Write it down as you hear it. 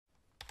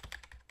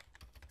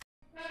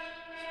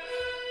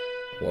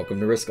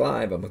Welcome to Risk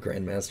Live. I'm a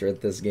Grandmaster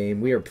at this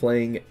game. We are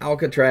playing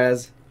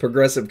Alcatraz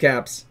Progressive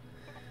Caps,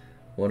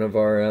 one of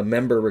our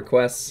member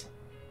requests.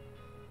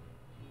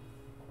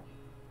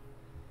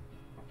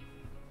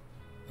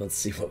 Let's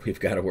see what we've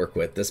got to work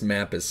with. This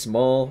map is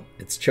small.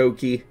 It's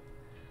choky.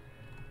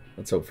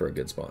 Let's hope for a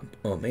good spawn.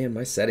 Oh man,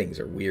 my settings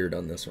are weird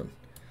on this one.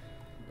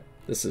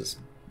 This is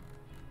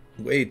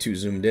way too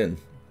zoomed in.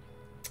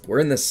 We're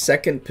in the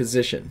second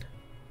position.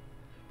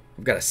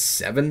 We've got a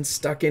 7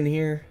 stuck in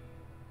here.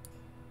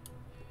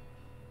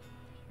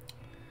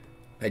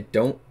 I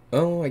don't...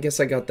 Oh, I guess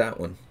I got that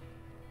one.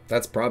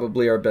 That's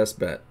probably our best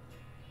bet.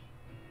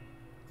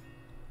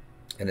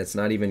 And it's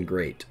not even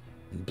great.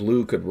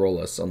 Blue could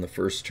roll us on the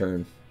first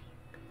turn.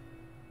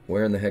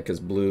 Where in the heck is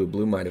blue?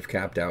 Blue might have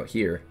capped out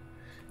here.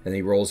 And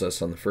he rolls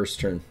us on the first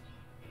turn.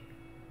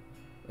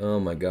 Oh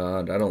my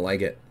god, I don't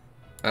like it.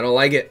 I don't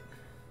like it.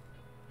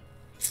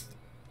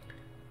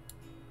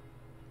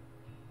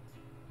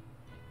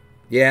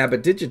 Yeah,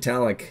 but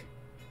Digitalic...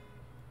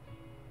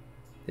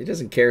 He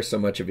doesn't care so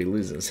much if he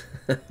loses.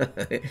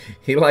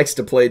 He likes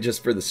to play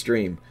just for the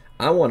stream.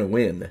 I want to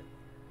win.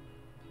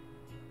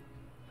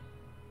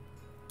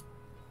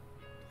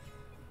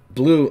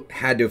 Blue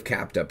had to have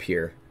capped up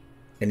here.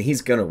 And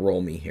he's going to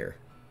roll me here.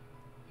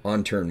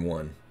 On turn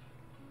 1.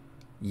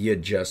 You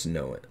just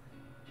know it.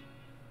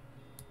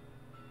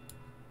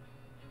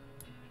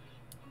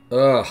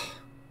 Ugh.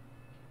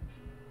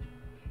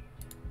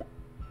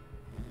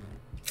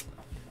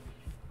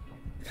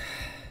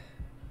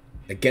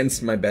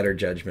 Against my better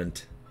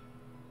judgment.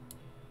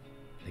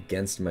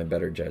 Against my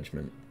better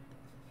judgment.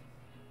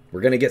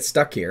 We're going to get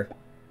stuck here.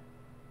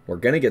 We're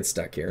going to get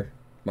stuck here.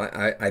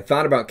 I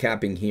thought about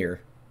capping here.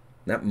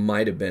 That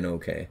might have been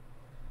okay.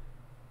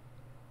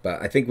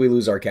 But I think we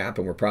lose our cap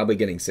and we're probably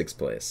getting 6th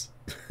place.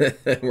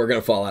 We're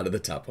going to fall out of the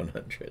top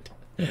 100.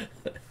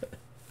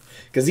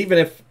 Because even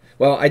if...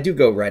 Well, I do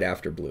go right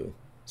after blue.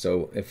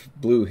 So if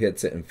blue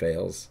hits it and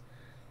fails,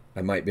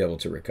 I might be able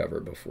to recover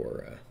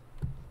before...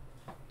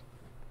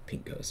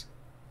 pink goes.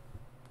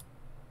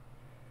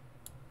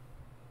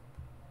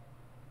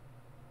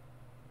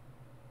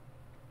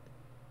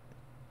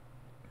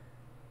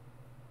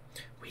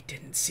 We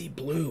didn't see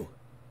blue.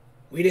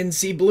 We didn't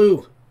see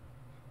blue.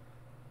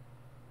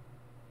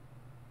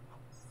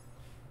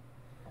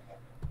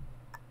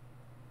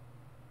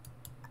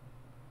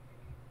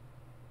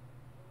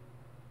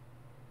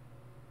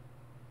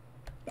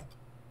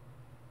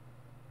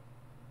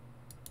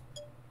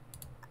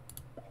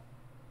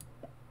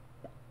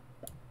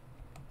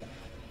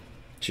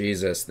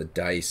 Jesus, the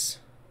dice.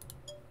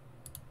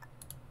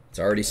 It's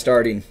already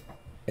starting.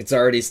 It's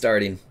already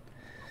starting.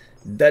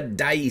 The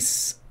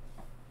dice.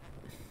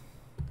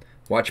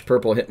 Watch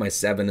purple hit my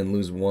 7 and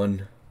lose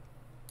 1.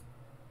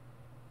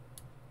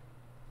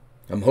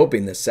 I'm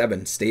hoping the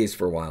 7 stays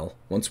for a while.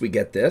 Once we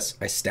get this,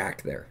 I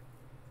stack there.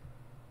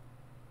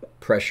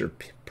 Pressure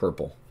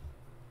purple.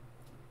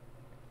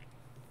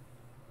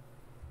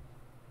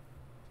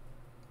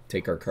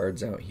 Take our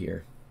cards out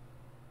here.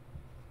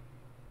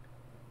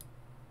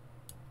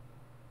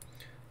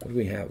 What do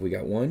we have? We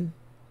got 1,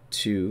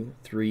 2,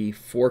 3,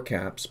 4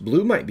 caps.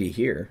 Blue might be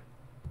here.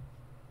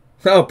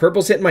 Oh,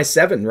 purple's hitting my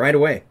 7 right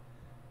away.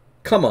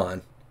 Come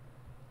on.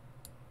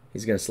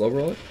 He's going to slow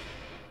roll it?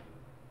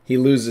 He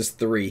loses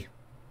 3.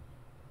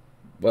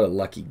 What a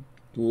lucky,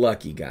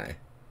 lucky guy.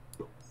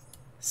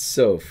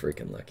 So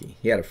freaking lucky.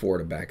 He had a 4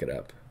 to back it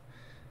up.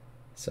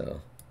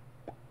 So,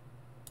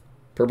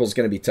 purple's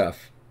going to be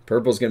tough.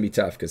 Purple's going to be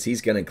tough because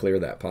he's going to clear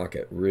that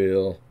pocket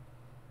real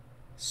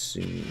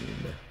soon.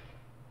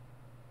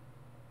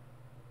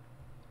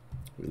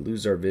 We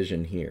lose our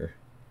vision here.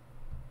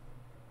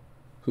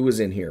 Who was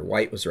in here?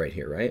 White was right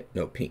here, right?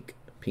 No, pink.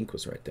 Pink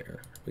was right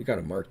there. We got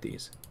to mark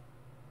these.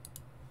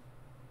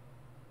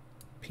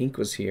 Pink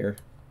was here.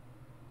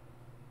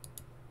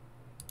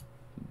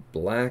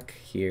 Black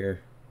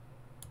here.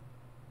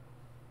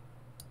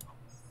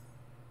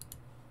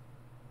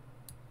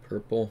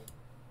 Purple.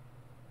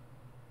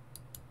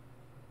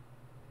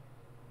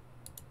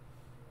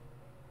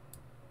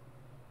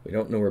 We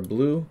don't know where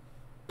blue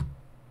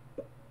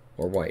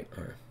or white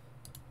are.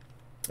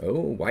 Oh,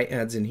 white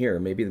adds in here.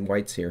 Maybe the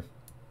white's here.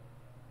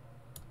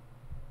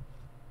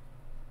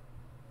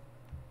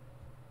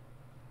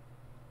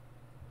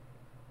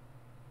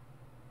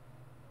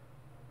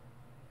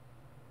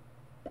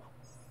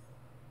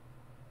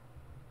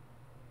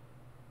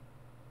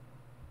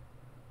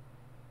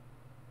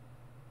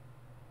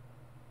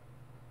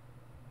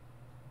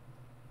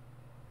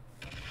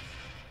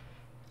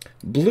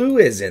 Blue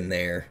is in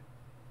there.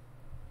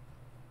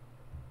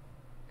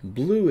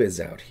 Blue is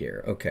out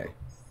here. Okay.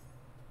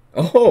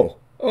 Oh,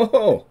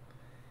 oh,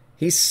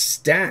 he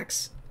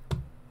stacks.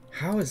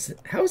 How is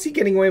he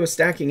getting away with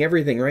stacking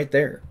everything right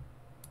there?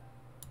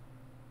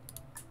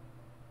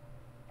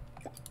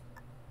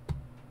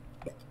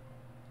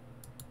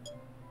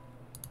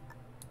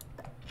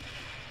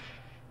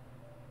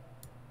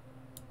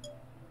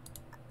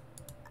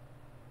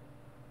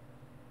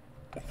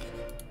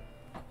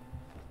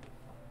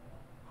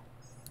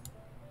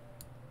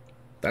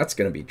 That's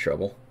going to be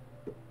trouble.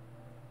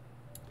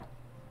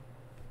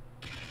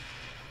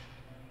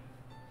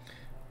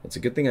 It's a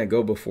good thing I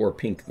go before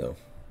pink, though.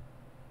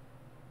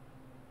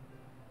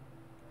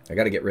 I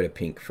got to get rid of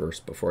pink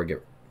first before I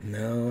get...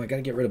 No, I got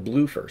to get rid of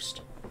blue first.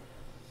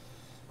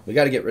 We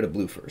got to get rid of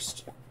blue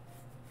first.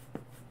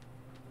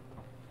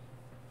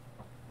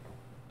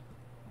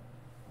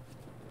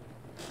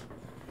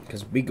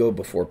 Because we go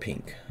before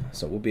pink.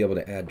 So we'll be able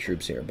to add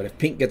troops here. But if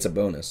pink gets a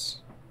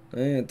bonus,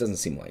 it doesn't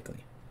seem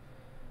likely.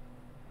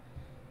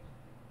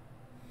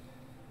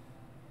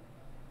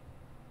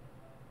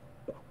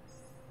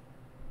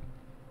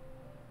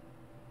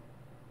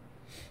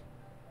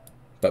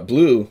 But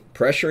blue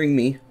pressuring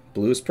me,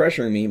 blue is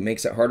pressuring me,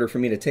 makes it harder for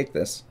me to take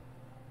this.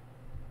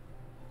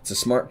 It's a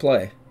smart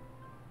play.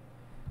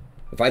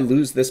 If I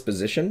lose this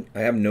position, I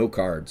have no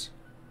cards.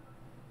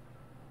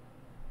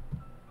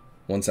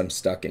 Once I'm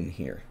stuck in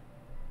here.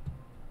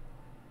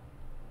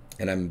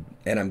 And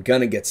I'm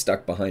gonna get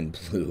stuck behind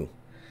blue.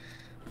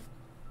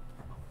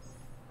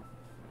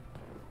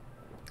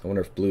 I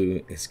wonder if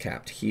blue is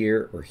capped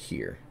here or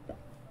here.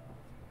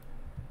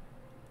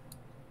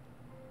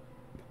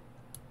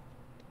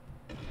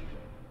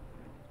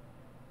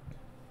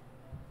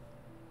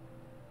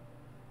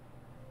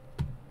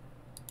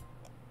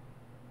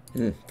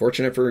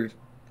 Fortunate for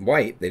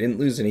white, they didn't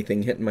lose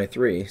anything hitting my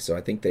 3, so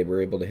I think they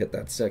were able to hit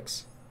that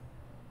 6.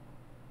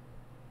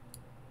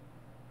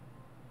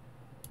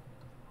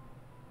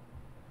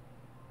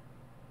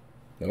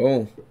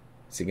 Oh,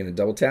 is he going to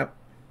double tap?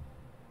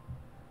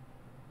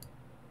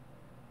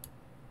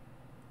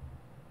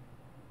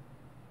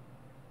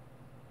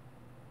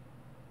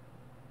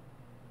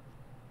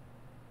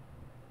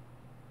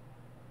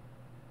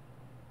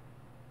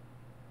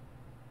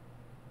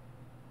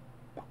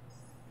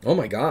 Oh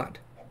my God.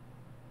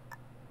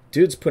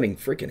 Dude's putting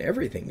freaking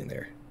everything in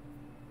there.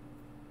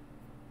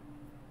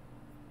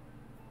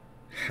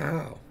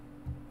 How?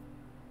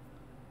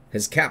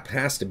 His cap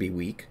has to be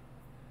weak.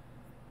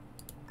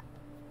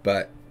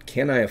 But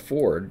can I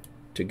afford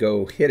to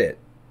go hit it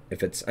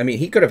if it's... I mean,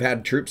 he could have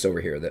had troops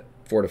over here that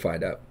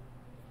fortified up.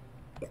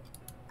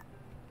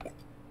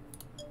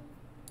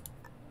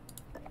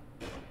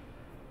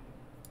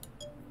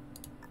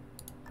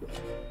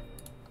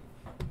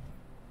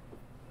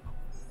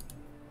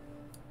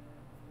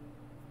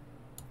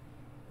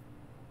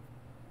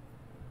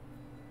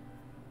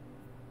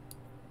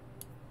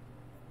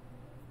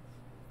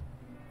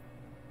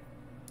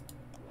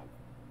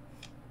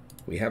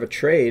 We have a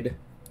trade.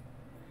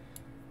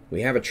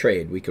 We have a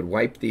trade. We could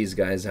wipe these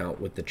guys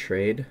out with the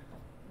trade,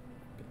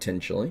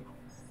 potentially.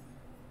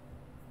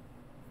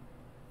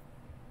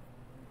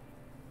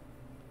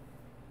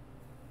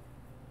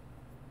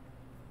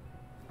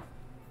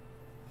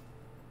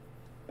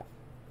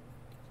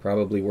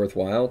 Probably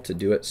worthwhile to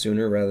do it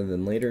sooner rather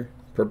than later.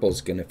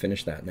 Purple's going to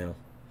finish that now.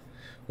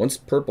 Once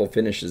purple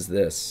finishes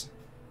this,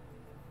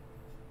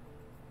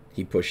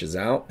 he pushes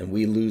out and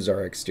we lose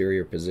our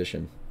exterior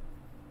position.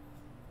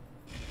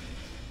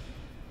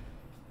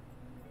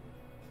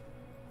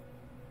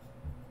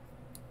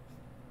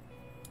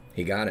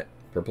 He got it.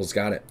 Purple's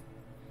got it.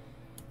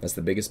 That's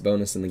the biggest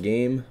bonus in the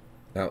game,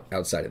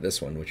 outside of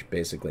this one, which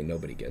basically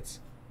nobody gets.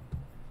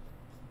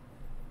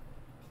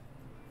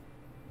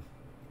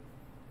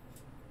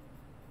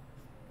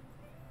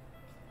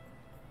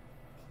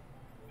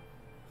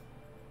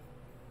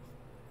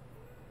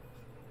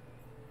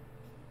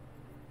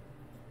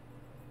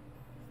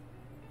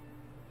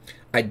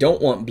 I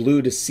don't want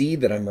blue to see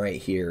that I'm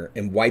right here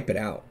and wipe it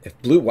out.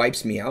 If blue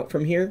wipes me out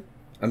from here,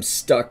 I'm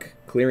stuck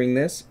clearing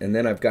this, and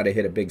then I've got to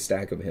hit a big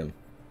stack of him.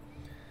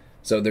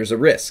 So there's a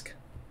risk.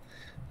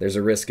 There's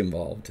a risk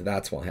involved.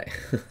 That's why.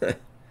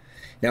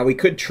 Now we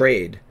could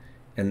trade,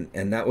 and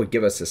that would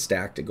give us a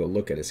stack to go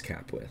look at his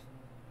cap with.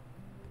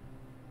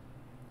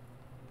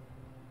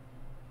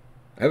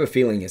 I have a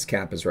feeling his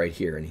cap is right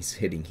here, and he's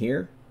hitting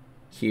here,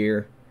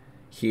 here,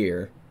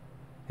 here,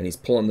 and he's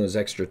pulling those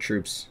extra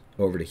troops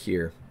over to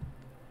here.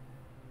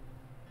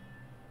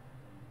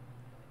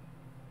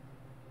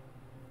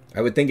 I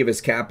would think if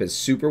his cap is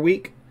super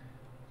weak,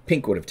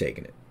 pink would have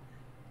taken it.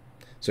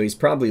 So he's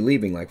probably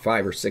leaving like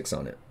 5 or 6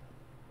 on it.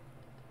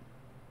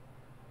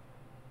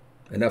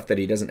 Enough that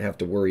he doesn't have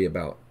to worry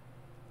about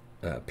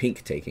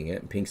pink taking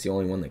it. Pink's the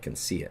only one that can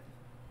see it.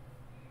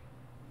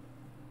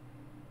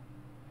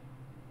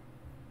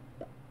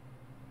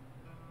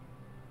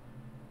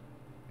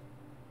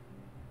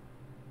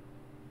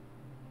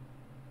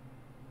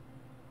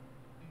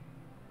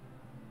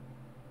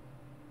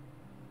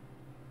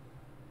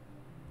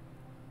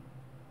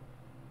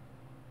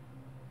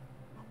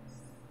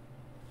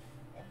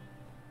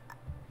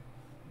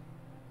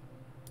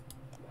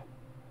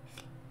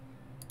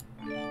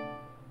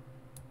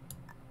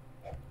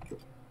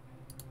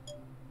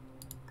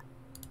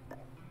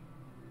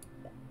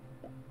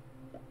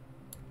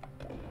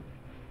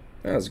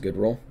 That was a good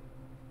roll.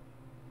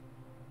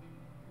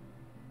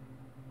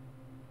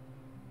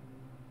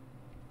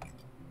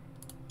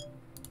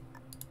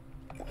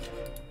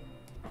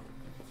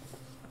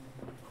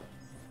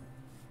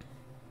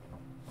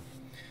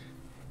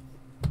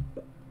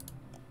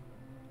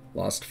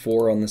 Lost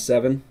 4 on the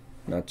 7.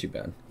 Not too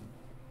bad.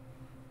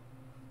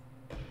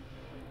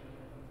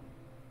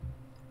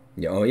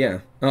 Oh, yeah.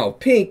 Oh,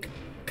 pink.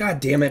 God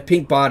damn it.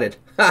 Pink botted.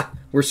 Ha!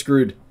 We're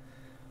screwed.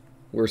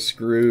 We're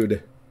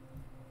screwed.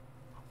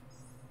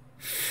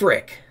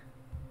 Frick.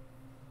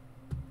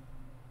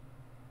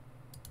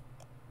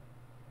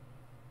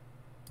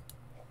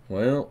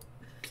 Well,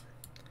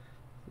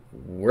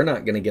 we're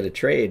not going to get a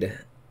trade.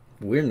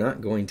 We're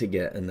not going to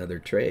get another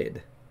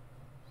trade.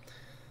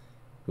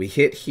 We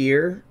hit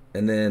here,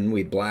 and then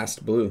we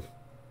blast blue.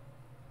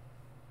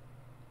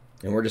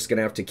 And we're just going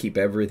to have to keep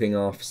everything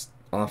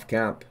off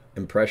cap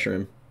and pressure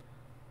him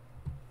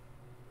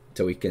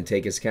until we can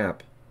take his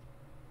cap.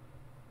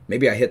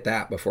 Maybe I hit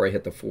that before I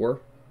hit the 4.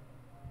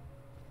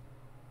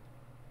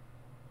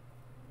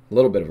 A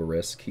little bit of a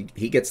risk.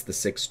 He gets the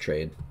 6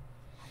 trade.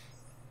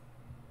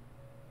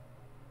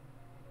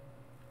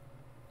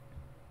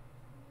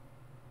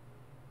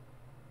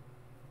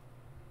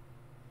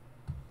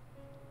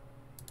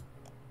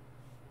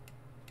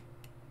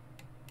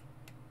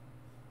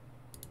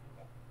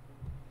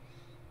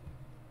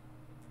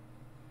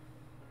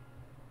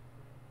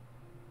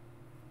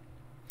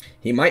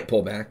 He might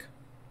pull back.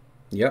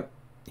 Yep,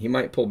 he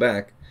might pull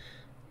back.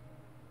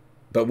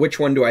 But which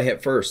one do I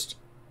hit first?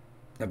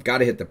 I've got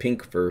to hit the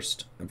pink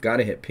first. I've got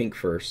to hit pink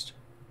first.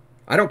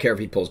 I don't care if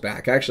he pulls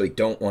back. I actually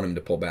don't want him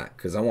to pull back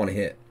because I want to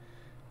hit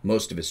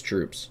most of his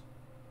troops.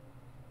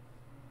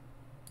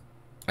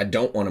 I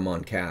don't want him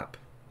on cap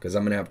because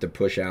I'm going to have to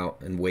push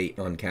out and wait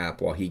on cap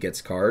while he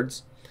gets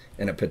cards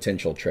and a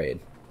potential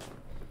trade.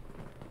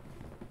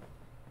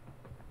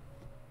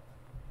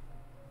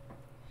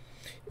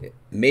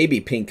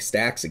 Maybe pink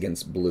stacks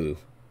against blue.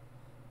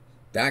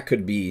 That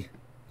could be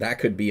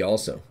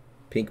also.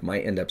 Pink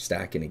might end up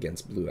stacking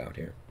against blue out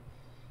here.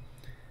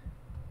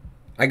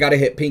 I got to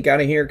hit pink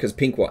out of here because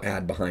pink will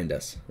add behind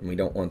us, and we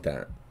don't want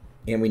that.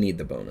 And we need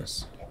the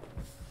bonus.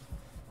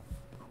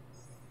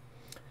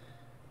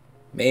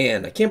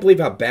 Man, I can't believe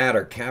how bad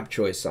our cap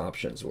choice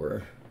options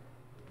were.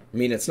 I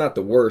mean, it's not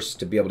the worst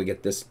to be able to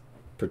get this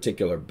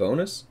particular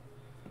bonus,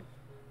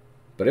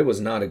 but it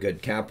was not a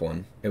good cap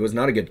one. It was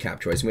not a good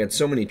cap choice. We had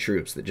so many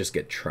troops that just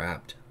get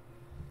trapped.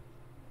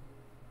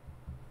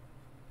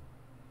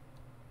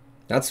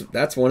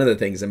 That's one of the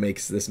things that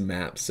makes this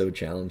map so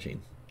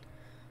challenging.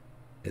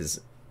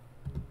 Is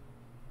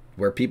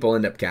where people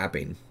end up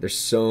capping. There's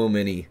so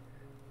many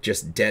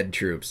just dead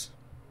troops.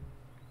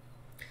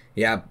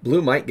 Yeah,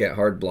 blue might get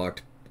hard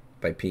blocked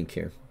by pink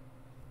here.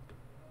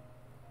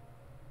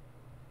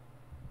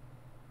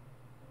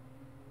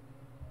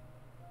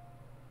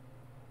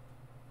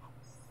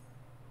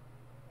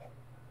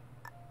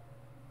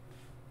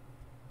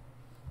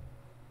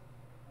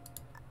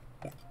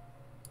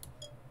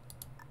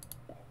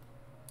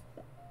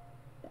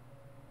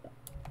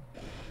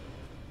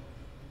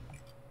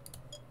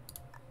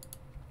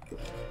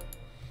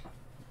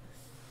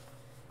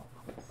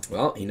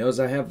 Well, he knows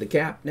I have the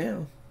cap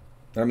now.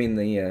 I mean,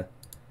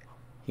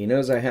 he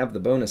knows I have the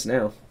bonus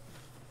now.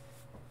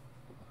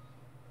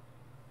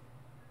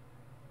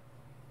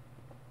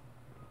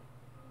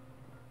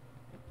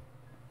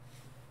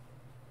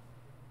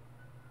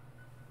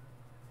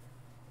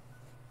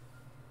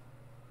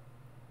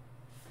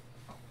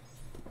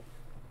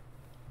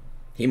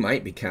 He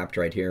might be capped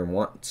right here and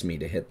wants me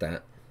to hit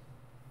that.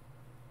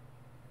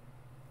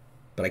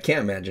 But I can't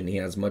imagine he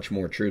has much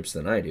more troops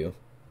than I do.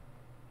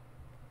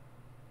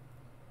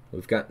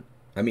 We've got,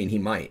 I mean, he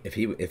might.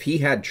 If he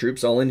had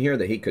troops all in here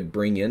that he could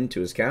bring into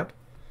his cap.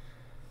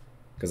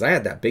 Because I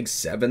had that big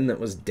 7 that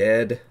was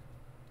dead.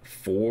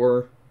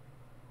 4,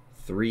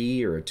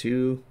 3, or a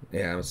 2.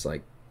 Yeah, I was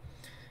like,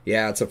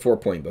 yeah, it's a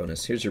 4-point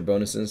bonus. Here's your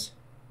bonuses.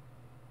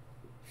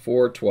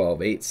 4,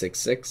 12, 8, 6,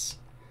 6.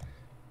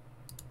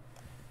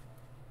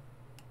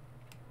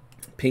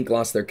 Pink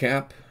lost their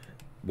cap.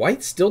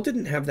 White still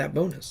didn't have that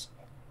bonus.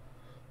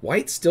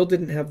 White still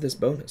didn't have this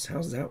bonus. How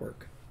does that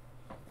work?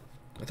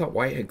 I thought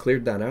white had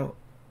cleared that out.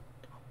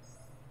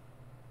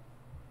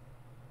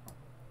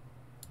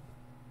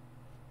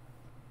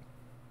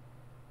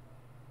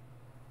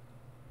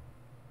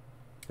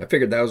 I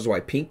figured that was why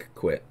pink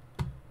quit.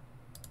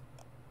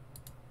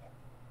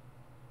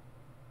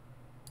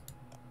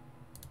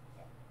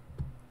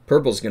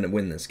 Purple's going to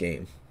win this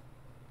game.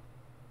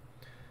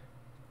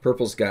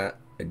 Purple's got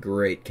a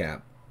great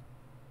cap.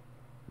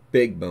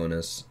 Big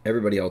bonus.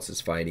 Everybody else is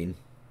fighting.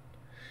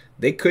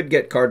 They could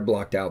get card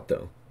blocked out,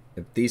 though.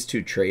 If these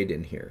two trade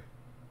in here,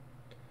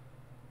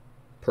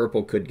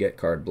 purple could get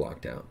card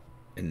blocked out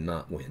and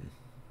not win.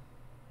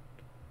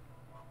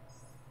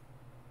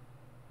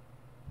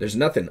 There's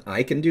nothing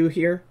I can do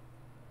here.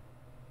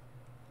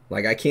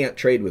 Like, I can't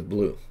trade with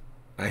blue.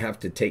 I have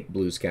to take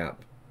blue's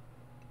cap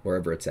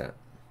wherever it's at.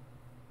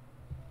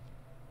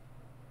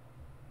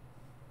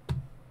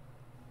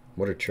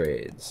 What are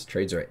trades?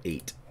 Trades are at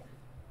 8.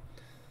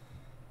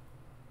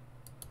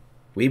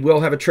 We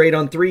will have a trade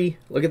on 3.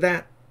 Look at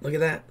that. Look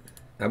at that.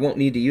 I won't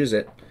need to use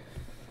it.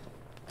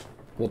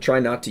 We'll try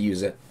not to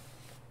use it.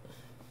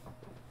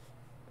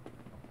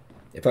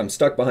 If I'm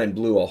stuck behind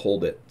blue, I'll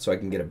hold it so I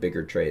can get a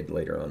bigger trade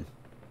later on.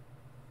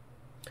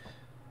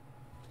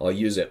 I'll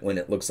use it when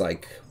it looks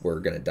like we're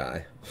going to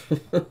die.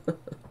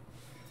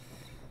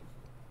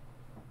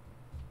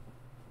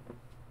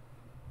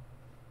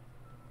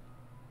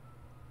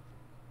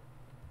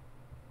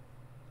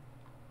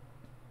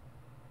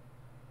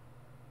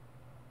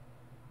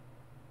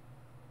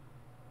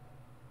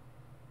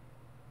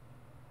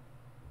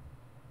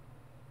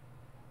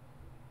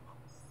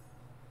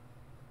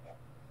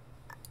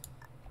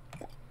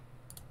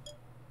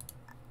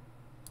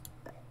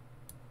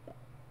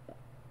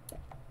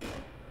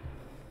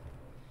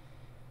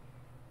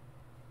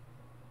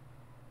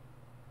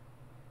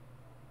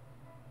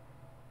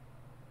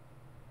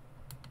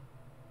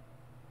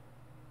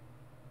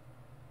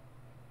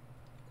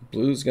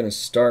 Blue's going to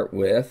start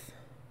with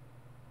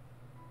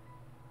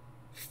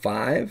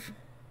 5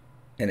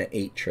 and an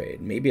 8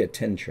 trade. Maybe a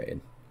 10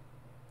 trade.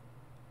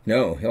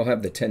 No, he'll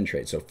have the 10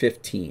 trade, so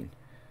 15.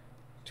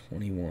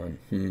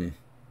 21.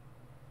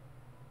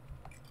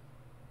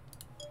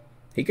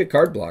 He could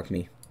card block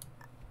me.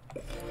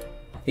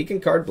 He can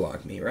card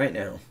block me right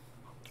now.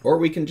 Or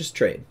we can just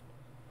trade.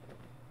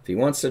 If he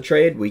wants to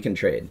trade, we can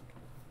trade.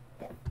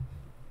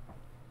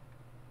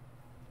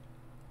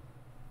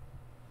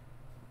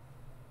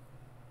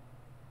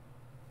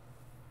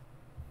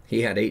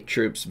 He had 8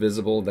 troops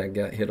visible that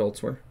got hit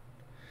elsewhere.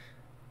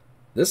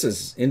 This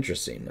is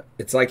interesting.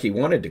 It's like he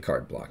wanted to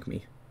card block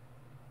me.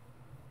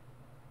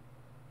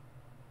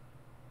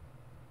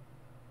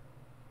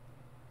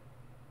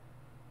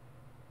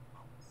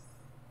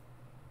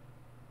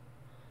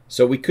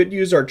 So we could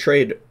use our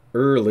trade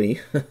early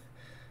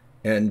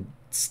and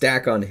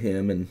stack on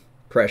him and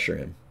pressure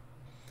him.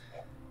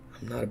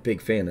 I'm not a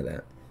big fan of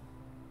that.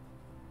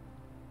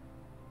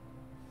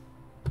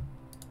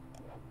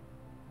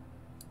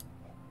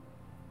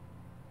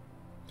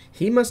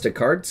 He must have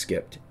card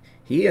skipped.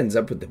 He ends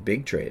up with the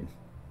big trade.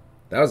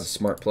 That was a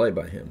smart play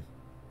by him.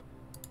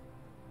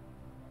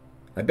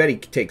 I bet he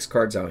takes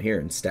cards out here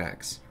and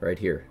stacks right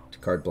here to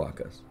card block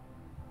us.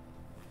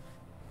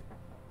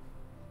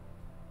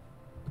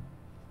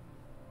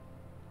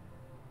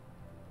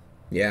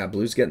 Yeah,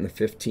 Blue's getting the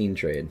 15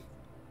 trade.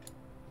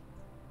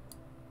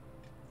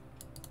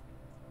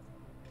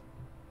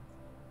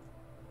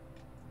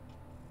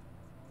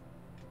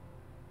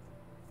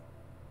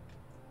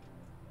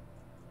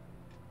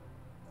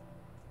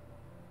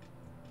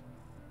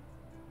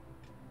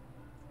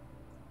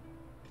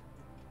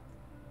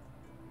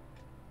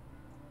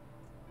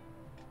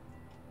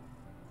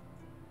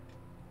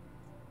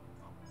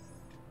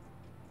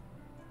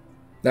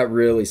 That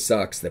really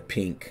sucks that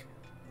pink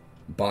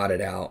bought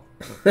it out.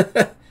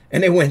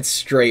 And it went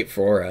straight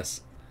for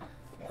us.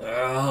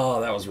 Oh,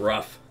 that was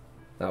rough.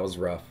 That was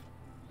rough.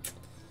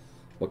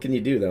 What can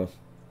you do, though?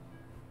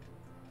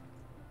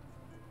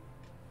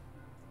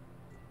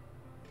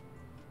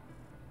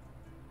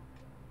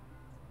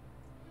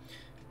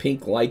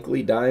 Pink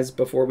likely dies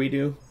before we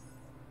do.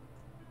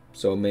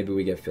 So maybe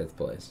we get 5th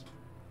place.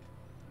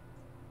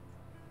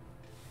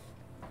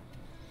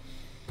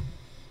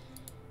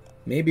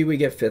 Maybe we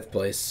get 5th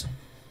place.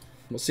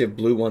 We'll see if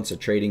Blue wants a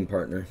trading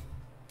partner.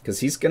 Because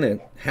he's going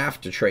to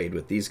have to trade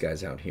with these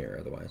guys out here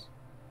otherwise.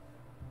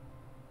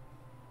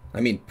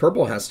 I mean,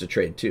 Purple has to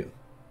trade too.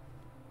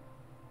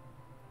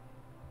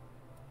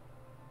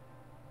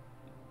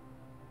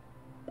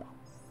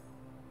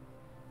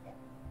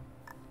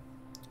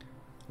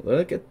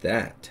 Look at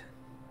that.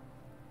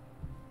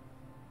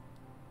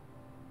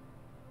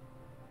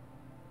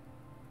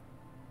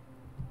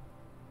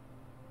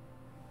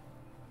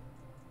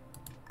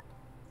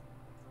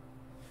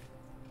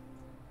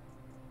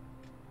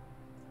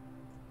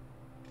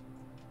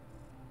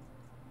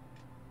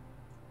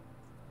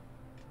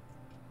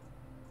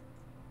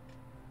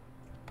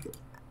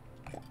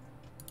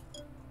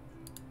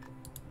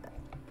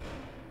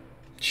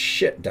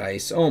 Shit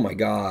dice. Oh my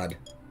god.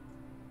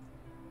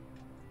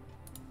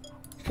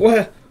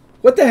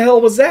 What the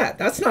hell was that?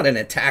 That's not an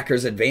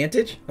attacker's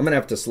advantage. I'm going to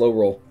have to slow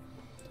roll.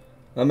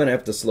 I'm going to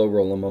have to slow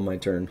roll him on my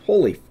turn.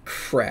 Holy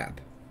crap.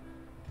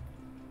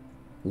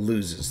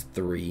 Loses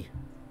 3.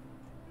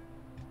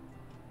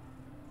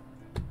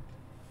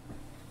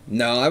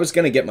 No, I was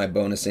going to get my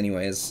bonus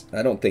anyways.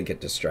 I don't think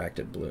it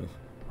distracted Blue.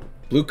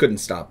 Blue couldn't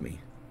stop me.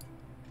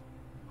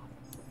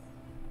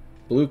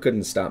 Blue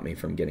couldn't stop me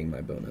from getting my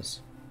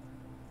bonus.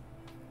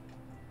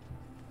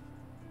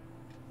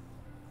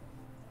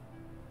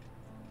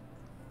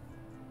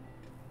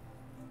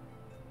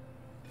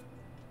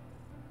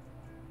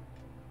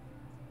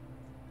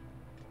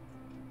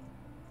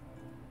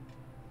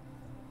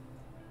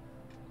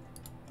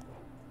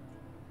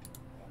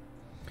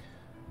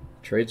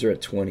 Trades are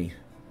at 20.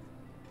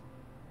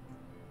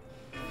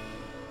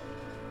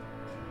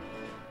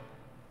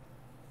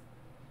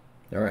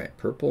 All right,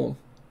 Purple.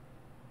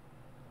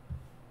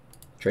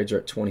 Trades are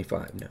at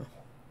 25 now.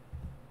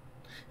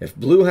 If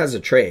Blue has a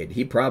trade,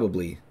 he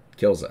probably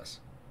kills us.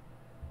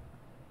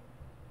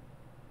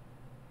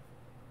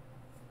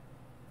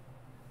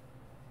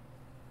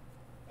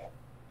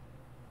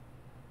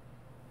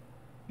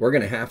 We're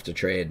going to have to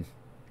trade.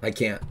 I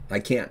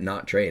can't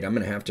not trade. I'm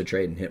going to have to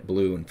trade and hit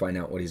Blue and find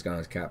out what he's got on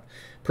his cap.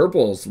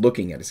 Purple's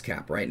looking at his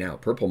cap right now.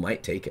 Purple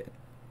might take it.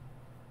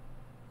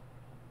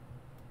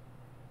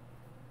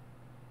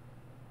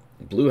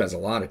 Blue has a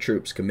lot of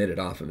troops committed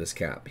off of his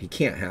cap. He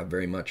can't have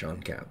very much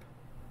on cap.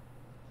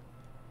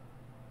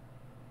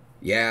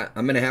 Yeah,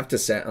 I'm going to have to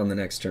set on the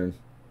next turn.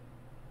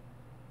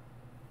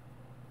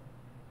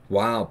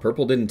 Wow,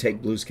 Purple didn't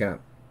take Blue's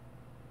cap.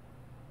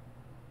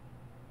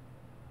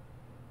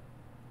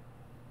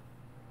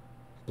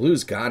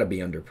 Blue's got to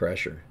be under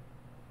pressure.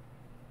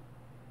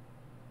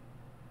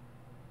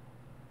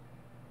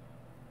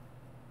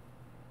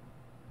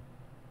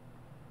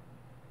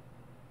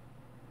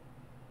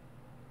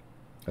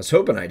 I was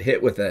hoping I'd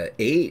hit with a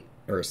 8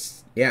 or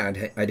yeah,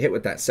 I'd hit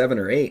with that 7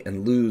 or 8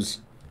 and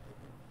lose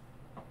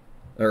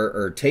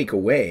or take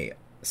away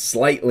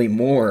slightly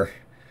more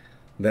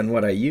than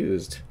what I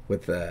used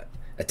with the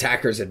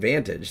attacker's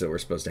advantage that we're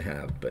supposed to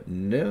have. But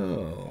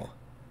no.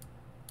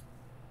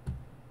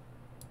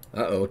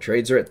 Uh-oh,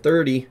 trades are at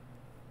 30.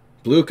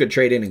 Blue could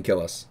trade in and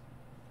kill us.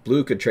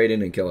 Blue could trade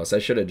in and kill us. I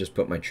should have just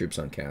put my troops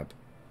on cap.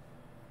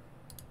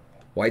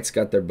 White's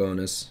got their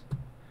bonus.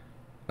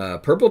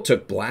 Purple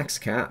took black's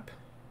cap.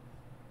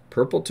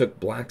 Purple took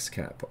black's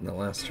cap on the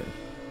last turn.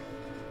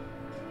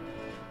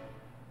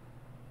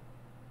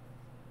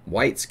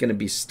 White's going to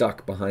be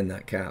stuck behind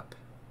that cap.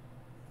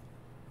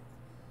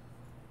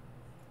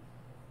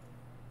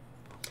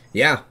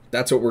 Yeah,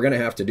 that's what we're going to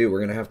have to do. We're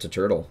going to have to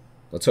turtle.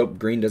 Let's hope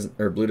green doesn't,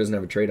 or blue doesn't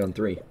have a trade on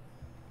 3.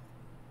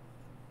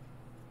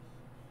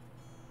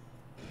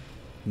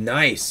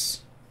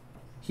 Nice.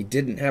 He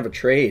didn't have a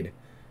trade.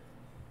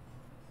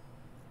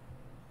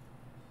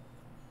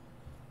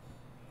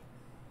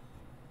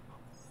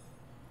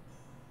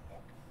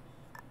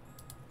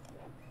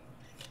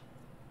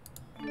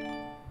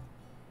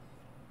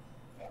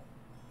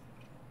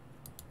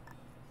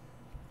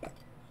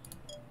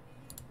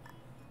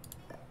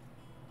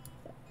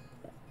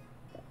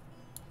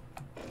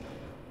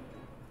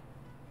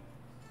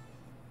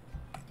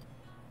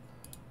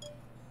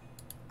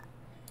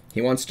 He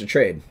wants to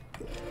trade.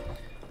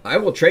 I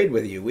will trade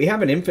with you. We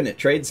have an infinite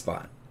trade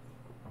spot.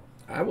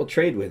 I will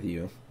trade with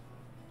you.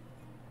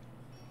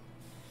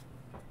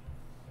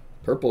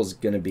 Purple's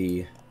going to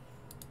be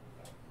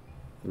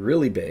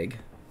really big.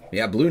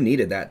 Yeah, blue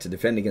needed that to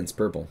defend against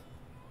purple.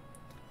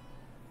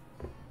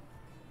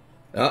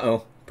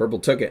 Uh-oh. Purple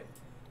took it.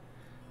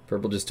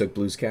 Purple just took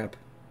blue's cap.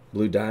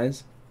 Blue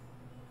dies.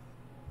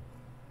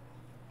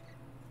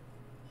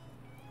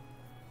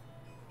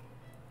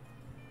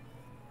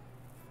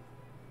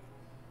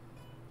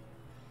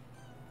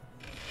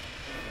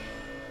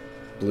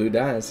 Blue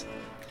dies.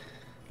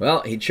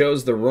 Well, he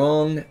chose the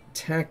wrong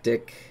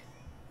tactic.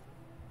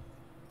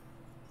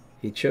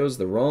 He chose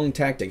the wrong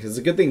tactic. It's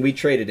a good thing we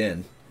traded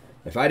in.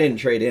 If I didn't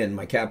trade in,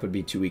 my cap would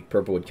be too weak.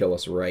 Purple would kill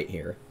us right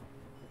here.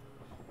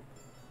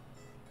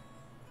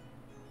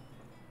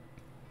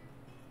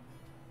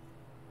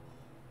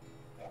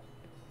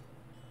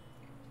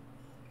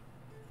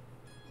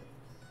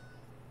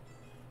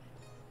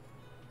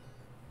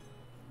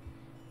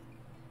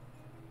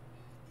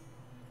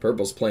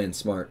 Purple's playing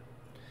smart.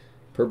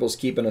 Purple's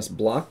keeping us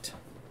blocked.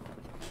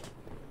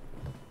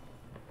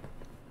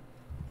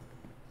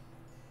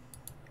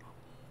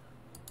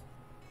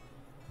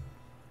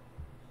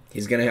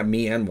 He's going to have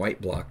me and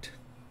white blocked.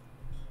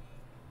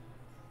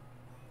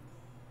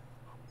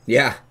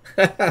 Yeah.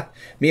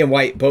 Me and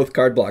white both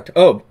card blocked.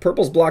 Oh,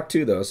 purple's blocked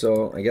too, though,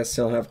 so I guess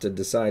he'll have to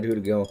decide who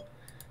to go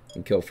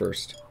and kill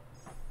first.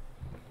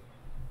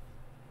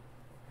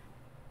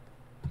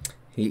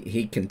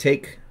 He can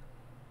take...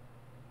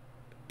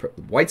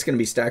 White's going to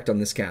be stacked on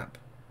this cap.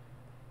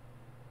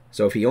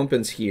 So if he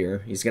opens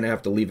here, he's going to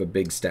have to leave a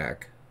big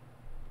stack.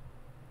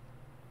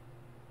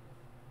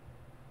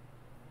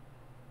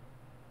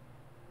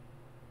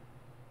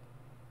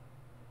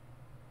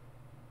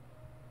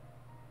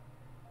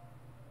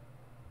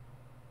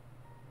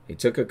 He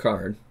took a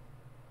card.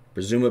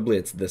 Presumably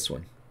it's this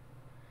one.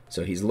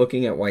 So he's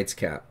looking at white's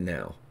cap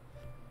now.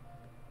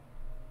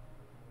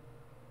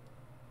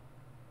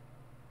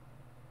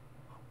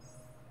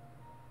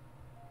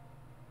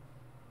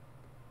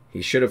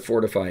 He should have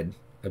fortified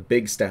a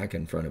big stack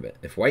in front of it.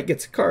 If white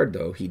gets a card,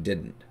 though, he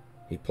didn't.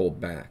 He pulled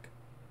back.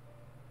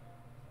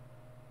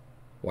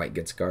 White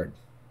gets a card.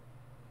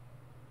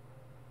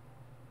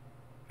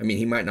 I mean,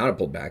 he might not have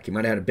pulled back. He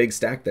might have had a big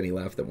stack that he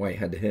left that white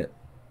had to hit.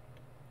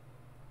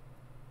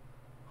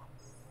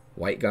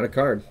 White got a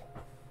card.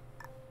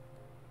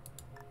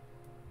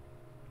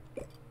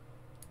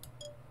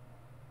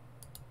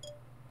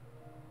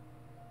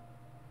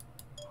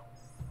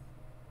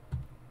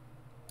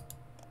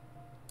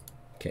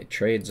 Okay,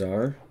 trades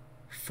are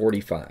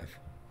 45.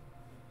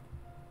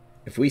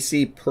 If we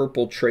see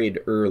purple trade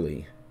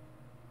early,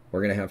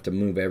 we're going to have to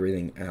move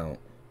everything out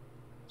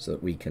so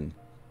that we can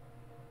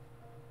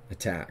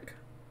attack.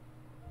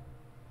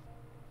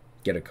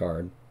 Get a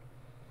card.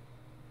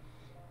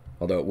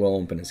 Although it will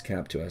open his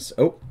cap to us.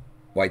 Oh,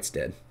 white's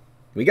dead.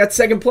 We got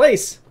second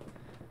place.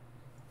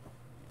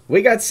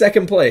 We got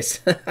second place.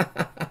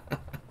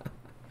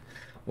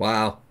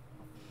 Wow.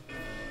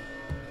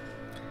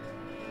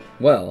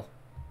 Well,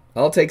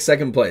 I'll take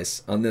second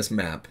place on this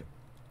map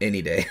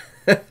any day.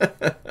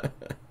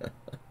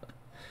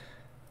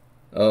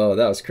 Oh,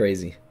 that was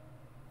crazy.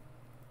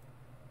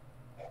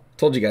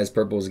 Told you guys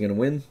purple was going to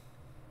win.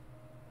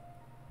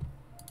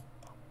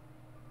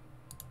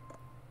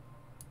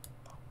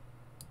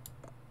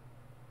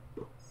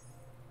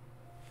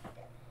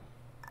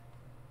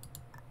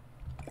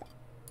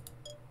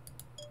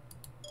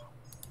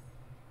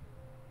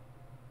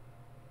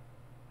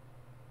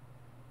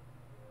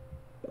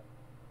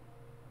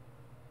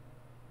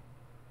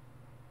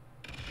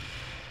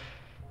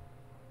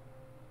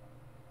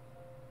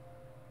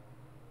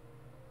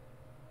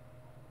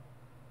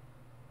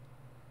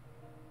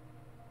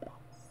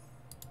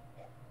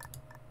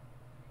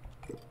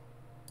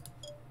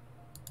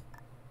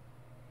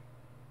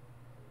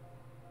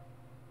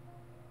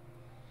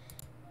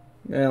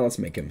 Let's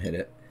make him hit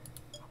it.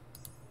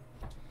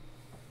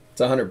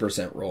 It's a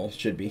 100% roll.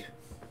 Should be.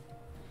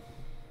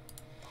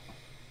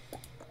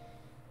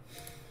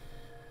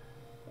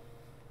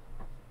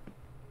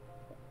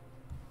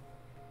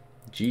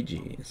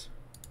 GG's.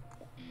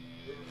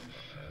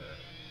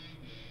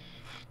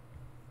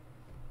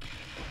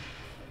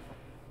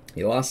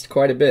 He lost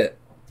quite a bit.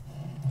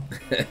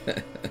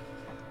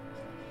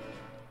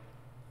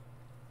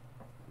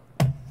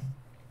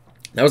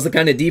 That was the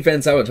kind of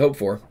defense I would hope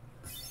for.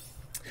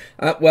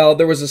 Well,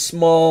 there was a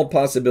small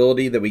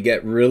possibility that we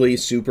get really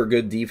super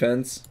good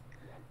defense,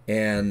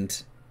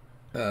 and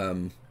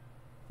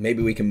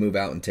maybe we can move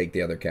out and take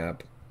the other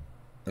cap.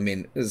 I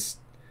mean, it's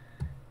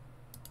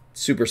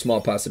super small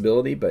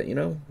possibility, but, you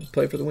know,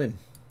 play for the win.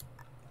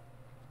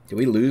 Did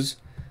we lose?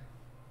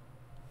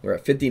 We're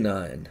at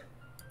 59.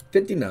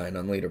 59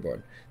 on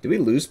leaderboard. Did we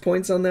lose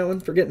points on that one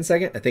for getting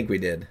second? I think we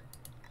did.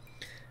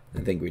 I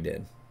think we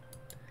did.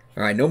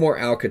 All right, no more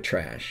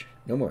Alcatrash.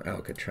 No more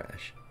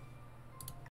Alcatrash.